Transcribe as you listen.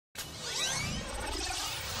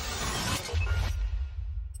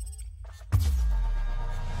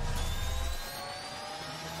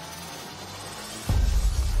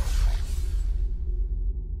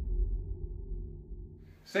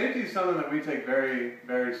Safety is something that we take very,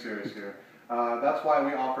 very serious here. That's why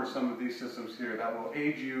we offer some of these systems here that will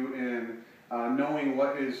aid you in knowing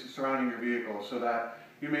what is surrounding your vehicle, so that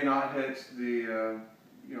you may not hit the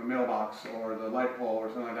mailbox or the light pole or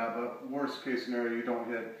something like that, but worst case scenario, you don't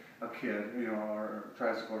hit a kid, or a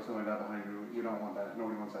tricycle or something like that behind you. We don't want that.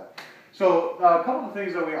 Nobody wants that. So a couple of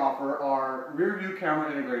things that we offer are rear view camera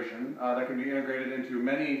integration that can be integrated into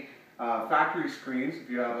many factory screens. If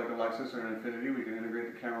you have like a Lexus or an Infiniti, we can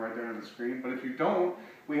integrate the camera right there on the screen. But if you don't,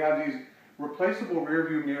 we have these replaceable rear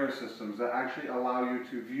view mirror systems that actually allow you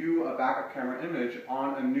to view a backup camera image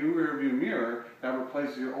on a new rear view mirror that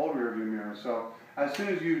replaces your old rear view mirror. So as soon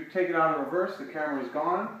as you take it out of reverse, the camera is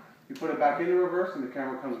gone. You put it back into reverse and the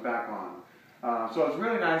camera comes back on. So it's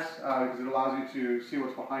really nice because it allows you to see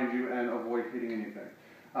what's behind you and avoid hitting anything.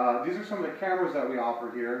 These are some of the cameras that we offer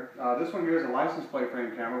here. This one here is a license plate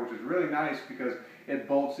frame camera, which is really nice because it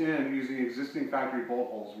bolts in using existing factory bolt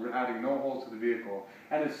holes. We're adding no holes to the vehicle.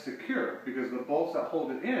 And it's secure because the bolts that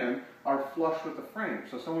hold it in are flush with the frame,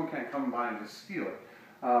 so someone can't come by and just steal it.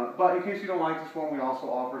 But in case you don't like this one, we also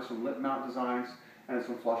offer some lip mount designs and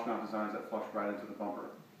some flush mount designs that flush right into the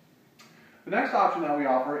bumper. The next option that we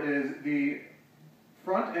offer is the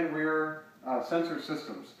front and rear sensor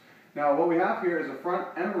systems. Now what we have here is a front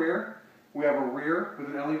and rear. We have a rear with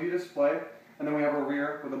an LED display, and then we have a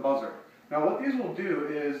rear with a buzzer. Now what these will do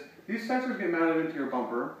is these sensors get mounted into your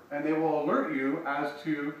bumper, and they will alert you as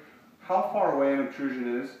to how far away an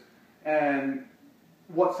intrusion is and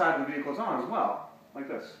what side the vehicle is on as well, like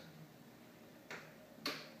this.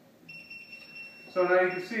 So now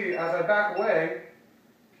you can see as I back away,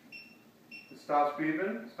 stops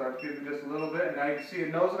beeping, starts beeping just a little bit, and now you can see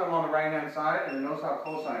it knows that I'm on the right-hand side, and it knows how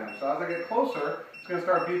close I am. So as I get closer, it's going to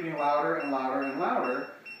start beeping louder and louder and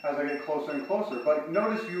louder as I get closer and closer. But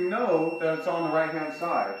notice you know that it's on the right-hand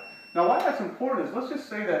side. Now why that's important is, let's just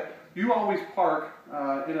say that you always park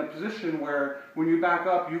in a position where when you back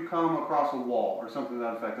up, you come across a wall or something to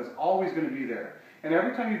that effect. That's always going to be there. And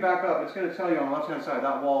every time you back up, it's going to tell you on the left-hand side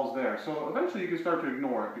that wall is there. So eventually you can start to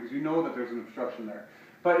ignore it because you know that there's an obstruction there.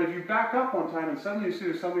 But if you back up one time and suddenly you see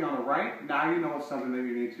there's something on the right, now you know it's something that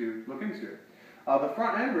you need to look into. The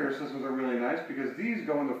front and rear systems are really nice because these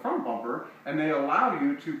go in the front bumper and they allow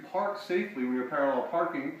you to park safely when you're parallel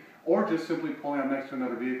parking, or just simply pulling up next to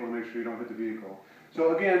another vehicle to make sure you don't hit the vehicle.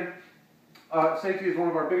 So again, safety is one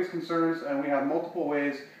of our biggest concerns, and we have multiple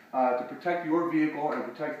ways to protect your vehicle and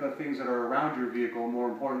protect the things that are around your vehicle, more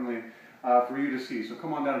importantly, for you to see. So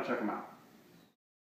come on down and check them out.